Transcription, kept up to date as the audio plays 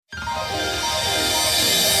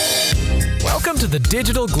Welcome to the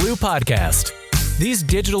Digital Glue Podcast. These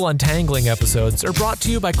digital untangling episodes are brought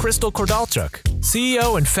to you by Crystal Kordalchuk,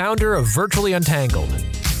 CEO and founder of Virtually Untangled.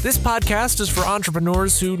 This podcast is for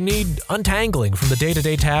entrepreneurs who need untangling from the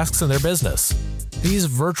day-to-day tasks in their business. These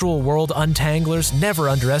virtual world untanglers never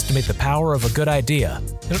underestimate the power of a good idea.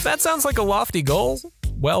 And if that sounds like a lofty goal,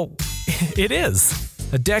 well, it is.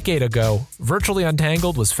 A decade ago, Virtually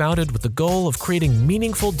Untangled was founded with the goal of creating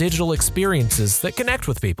meaningful digital experiences that connect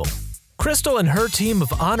with people. Crystal and her team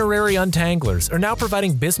of honorary untanglers are now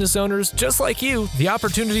providing business owners just like you the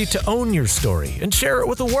opportunity to own your story and share it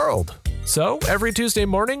with the world. So, every Tuesday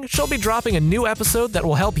morning, she'll be dropping a new episode that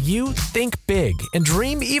will help you think big and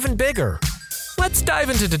dream even bigger. Let's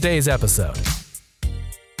dive into today's episode.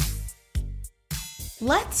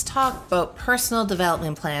 Let's talk about personal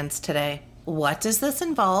development plans today. What does this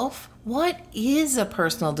involve? What is a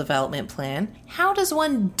personal development plan? How does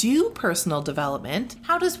one do personal development?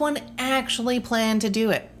 How does one actually plan to do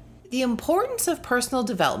it? The importance of personal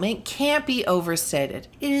development can't be overstated.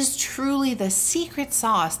 It is truly the secret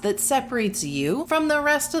sauce that separates you from the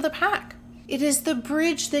rest of the pack. It is the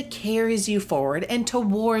bridge that carries you forward and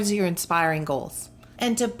towards your inspiring goals.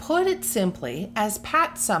 And to put it simply, as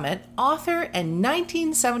Pat Summitt, author and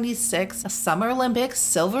 1976 Summer Olympics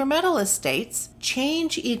silver medalist states,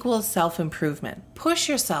 change equals self-improvement. Push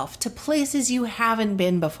yourself to places you haven't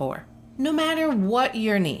been before. No matter what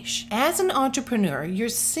your niche, as an entrepreneur, you're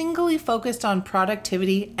singly focused on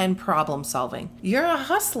productivity and problem solving. You're a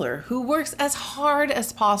hustler who works as hard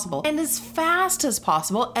as possible and as fast as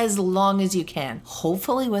possible as long as you can,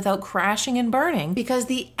 hopefully without crashing and burning because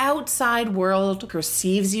the outside world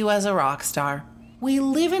perceives you as a rock star. We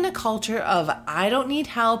live in a culture of I don't need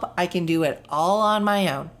help, I can do it all on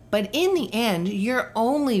my own. But in the end, you're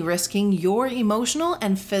only risking your emotional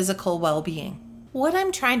and physical well-being. What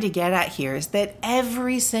I'm trying to get at here is that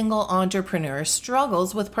every single entrepreneur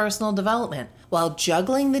struggles with personal development while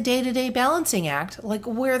juggling the day-to-day balancing act like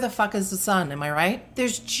where the fuck is the sun, am I right?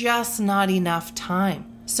 There's just not enough time.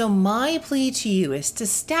 So my plea to you is to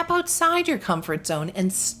step outside your comfort zone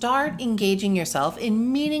and start engaging yourself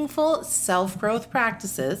in meaningful self-growth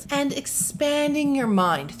practices and expanding your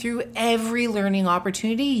mind through every learning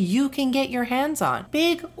opportunity you can get your hands on,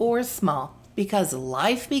 big or small, because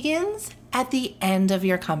life begins at the end of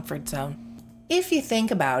your comfort zone. If you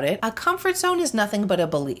think about it, a comfort zone is nothing but a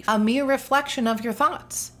belief, a mere reflection of your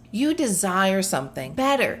thoughts. You desire something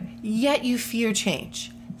better, yet you fear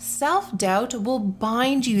change. Self-doubt will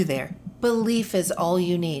bind you there. Belief is all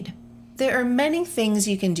you need. There are many things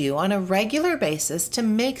you can do on a regular basis to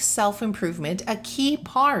make self-improvement a key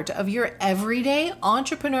part of your everyday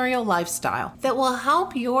entrepreneurial lifestyle that will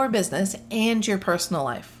help your business and your personal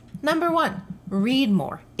life. Number 1. Read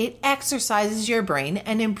more. It exercises your brain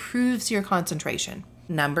and improves your concentration.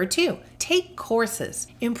 Number 2, take courses.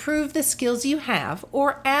 Improve the skills you have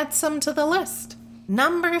or add some to the list.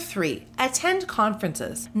 Number 3, attend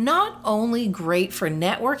conferences. Not only great for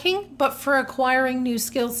networking, but for acquiring new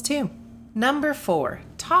skills too. Number 4,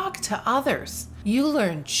 talk to others. You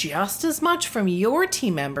learn just as much from your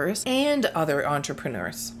team members and other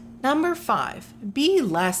entrepreneurs. Number 5, be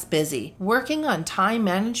less busy. Working on time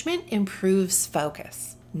management improves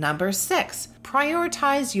focus. Number 6,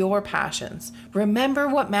 prioritize your passions. Remember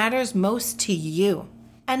what matters most to you.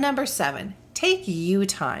 And number 7, take you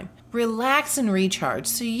time. Relax and recharge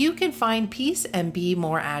so you can find peace and be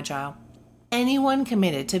more agile. Anyone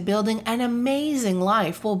committed to building an amazing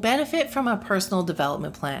life will benefit from a personal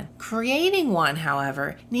development plan. Creating one,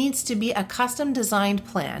 however, needs to be a custom-designed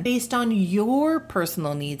plan based on your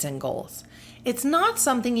personal needs and goals. It's not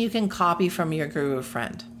something you can copy from your guru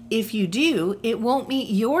friend. If you do, it won't meet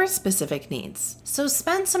your specific needs. So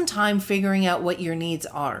spend some time figuring out what your needs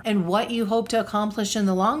are and what you hope to accomplish in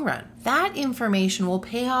the long run. That information will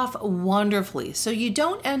pay off wonderfully so you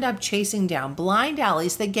don't end up chasing down blind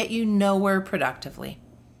alleys that get you nowhere productively.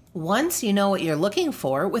 Once you know what you're looking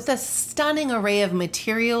for, with a stunning array of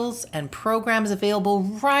materials and programs available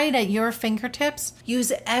right at your fingertips,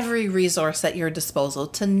 use every resource at your disposal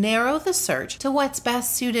to narrow the search to what's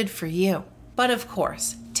best suited for you. But of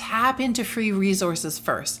course, tap into free resources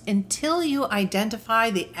first until you identify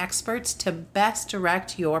the experts to best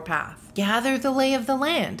direct your path. Gather the lay of the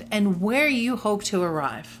land and where you hope to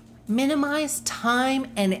arrive. Minimize time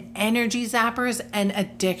and energy zappers and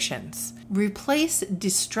addictions. Replace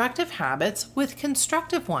destructive habits with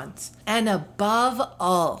constructive ones. And above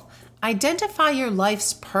all, identify your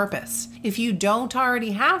life's purpose if you don't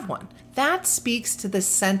already have one. That speaks to the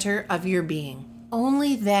center of your being.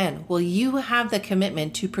 Only then will you have the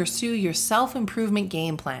commitment to pursue your self-improvement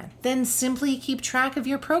game plan. Then simply keep track of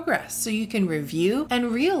your progress so you can review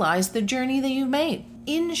and realize the journey that you've made.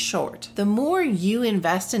 In short, the more you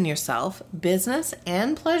invest in yourself, business,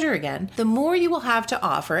 and pleasure again, the more you will have to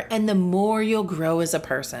offer and the more you'll grow as a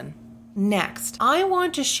person. Next, I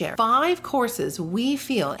want to share 5 courses we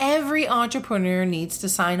feel every entrepreneur needs to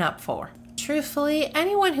sign up for. Truthfully,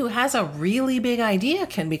 anyone who has a really big idea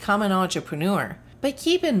can become an entrepreneur. But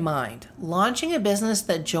keep in mind, launching a business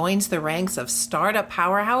that joins the ranks of startup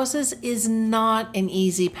powerhouses is not an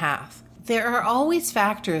easy path. There are always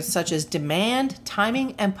factors such as demand,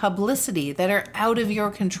 timing, and publicity that are out of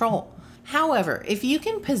your control. However, if you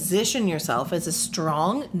can position yourself as a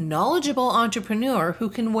strong, knowledgeable entrepreneur who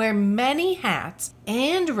can wear many hats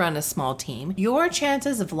and run a small team, your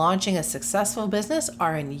chances of launching a successful business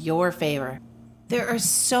are in your favor. There are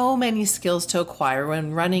so many skills to acquire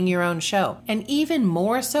when running your own show, and even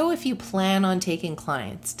more so if you plan on taking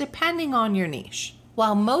clients, depending on your niche.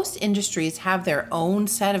 While most industries have their own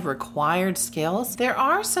set of required skills, there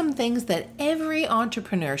are some things that every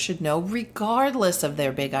entrepreneur should know regardless of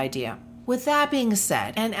their big idea. With that being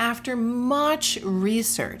said, and after much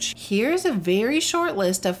research, here's a very short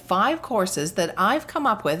list of 5 courses that I've come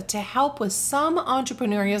up with to help with some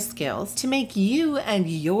entrepreneurial skills to make you and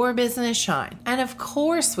your business shine. And of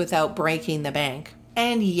course, without breaking the bank.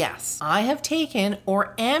 And yes, I have taken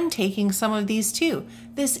or am taking some of these too.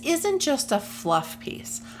 This isn't just a fluff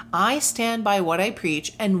piece. I stand by what I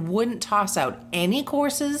preach and wouldn't toss out any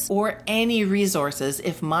courses or any resources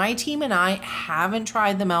if my team and I haven't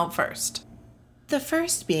tried them out first. The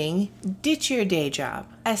first being Ditch Your Day Job,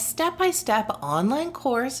 a step-by-step online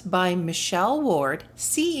course by Michelle Ward,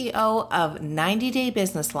 CEO of 90 Day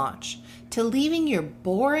Business Launch, to leaving your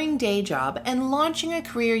boring day job and launching a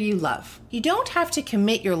career you love. You don't have to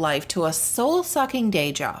commit your life to a soul-sucking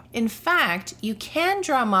day job. In fact, you can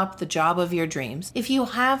drum up the job of your dreams if you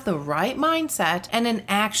have the right mindset and an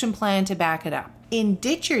action plan to back it up. In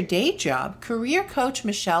Ditch Your Day Job, career coach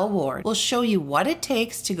Michelle Ward will show you what it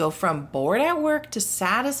takes to go from bored at work to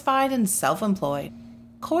satisfied and self-employed.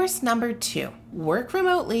 Course number 2, Work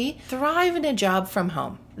Remotely, Thrive in a Job from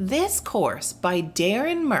Home. This course by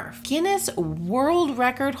Darren Murph, Guinness World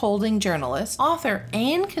Record holding journalist, author,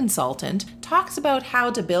 and consultant, talks about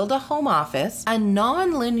how to build a home office, a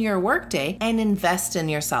non-linear workday, and invest in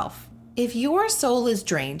yourself. If your soul is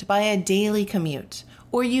drained by a daily commute,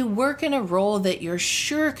 or you work in a role that you're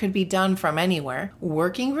sure could be done from anywhere,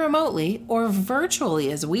 working remotely, or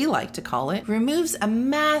virtually as we like to call it, removes a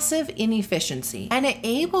massive inefficiency and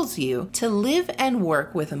enables you to live and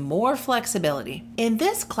work with more flexibility. In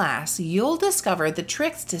this class, you'll discover the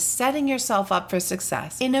tricks to setting yourself up for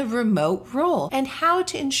success in a remote role and how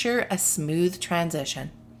to ensure a smooth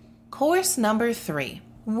transition. Course number 3,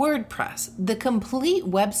 WordPress, the complete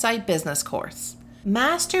website business course.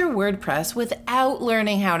 Master WordPress without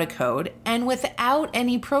learning how to code and without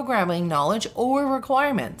any programming knowledge or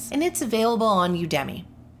requirements, and it's available on Udemy.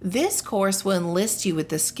 This course will enlist you with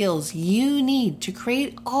the skills you need to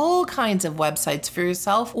create all kinds of websites for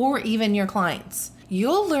yourself or even your clients.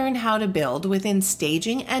 You'll learn how to build within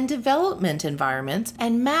staging and development environments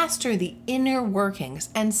and master the inner workings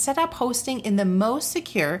and set up hosting in the most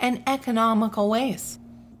secure and economical ways.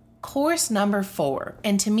 Course number 4,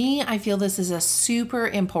 and to me, I feel this is a super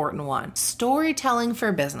important one, Storytelling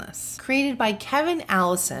for Business, created by Kevin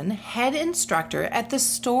Allison, head instructor at the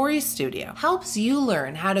Story Studio, helps you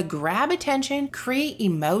learn how to grab attention, create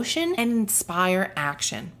emotion, and inspire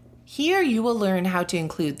action. Here you will learn how to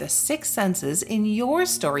include the 6 senses in your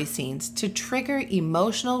story scenes to trigger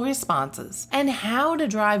emotional responses, and how to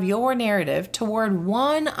drive your narrative toward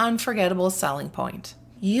one unforgettable selling point.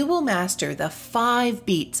 You will master the 5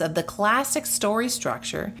 beats of the classic story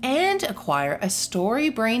structure and acquire a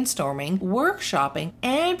story brainstorming, workshopping,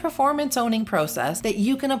 and performance owning process that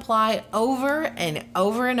you can apply over and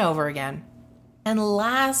over and over again. And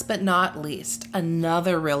last but not least,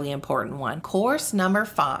 another really important one, course number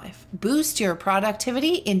 5, Boost Your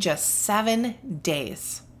Productivity in Just 7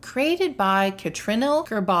 Days. Created by Katrinil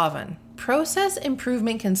Gerboven, process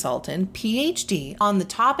improvement consultant, PhD, on the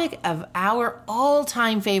topic of our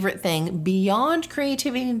all-time favorite thing beyond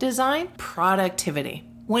creativity and design, productivity.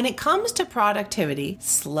 When it comes to productivity,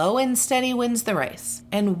 slow and steady wins the race,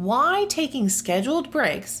 and why taking scheduled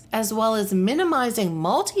breaks as well as minimizing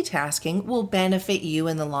multitasking will benefit you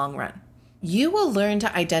in the long run. You will learn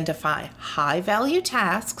to identify high-value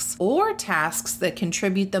tasks or tasks that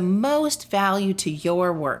contribute the most value to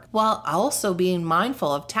your work, while also being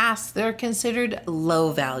mindful of tasks that are considered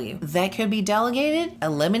low value, that could be delegated,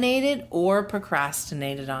 eliminated, or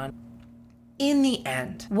procrastinated on. In the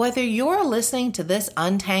end, whether you're listening to this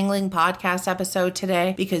Untangling podcast episode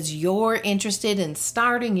today because you're interested in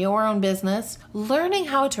starting your own business, learning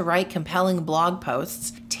how to write compelling blog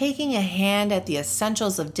posts, taking a hand at the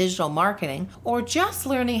essentials of digital marketing, or just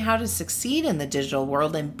learning how to succeed in the digital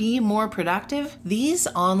world and be more productive, these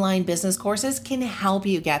online business courses can help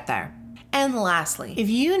you get there. And lastly, if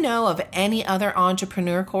you know of any other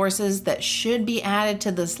entrepreneur courses that should be added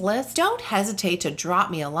to this list, don't hesitate to drop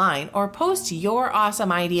me a line or post your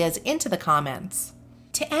awesome ideas into the comments.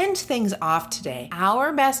 To end things off today,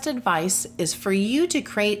 our best advice is for you to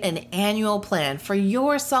create an annual plan for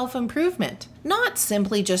your self-improvement. Not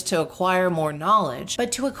simply just to acquire more knowledge,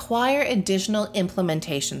 but to acquire additional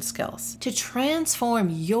implementation skills, to transform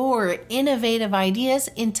your innovative ideas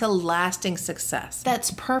into lasting success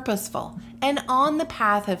that's purposeful and on the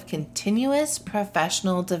path of continuous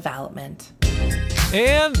professional development.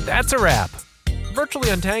 And that's a wrap. Virtually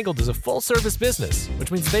Untangled is a full-service business,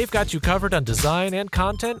 which means they've got you covered on design and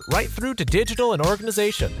content right through to digital and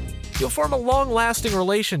organization. You'll form a long-lasting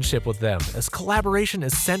relationship with them, as collaboration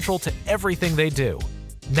is central to everything they do.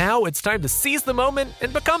 Now it's time to seize the moment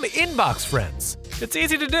and become inbox friends. It's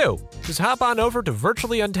easy to do. Just hop on over to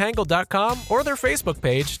virtuallyuntangled.com or their Facebook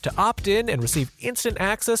page to opt in and receive instant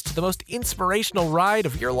access to the most inspirational ride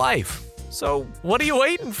of your life. So what are you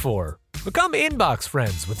waiting for? Become inbox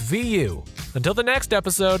friends with VU. Until the next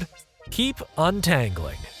episode, keep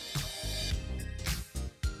untangling.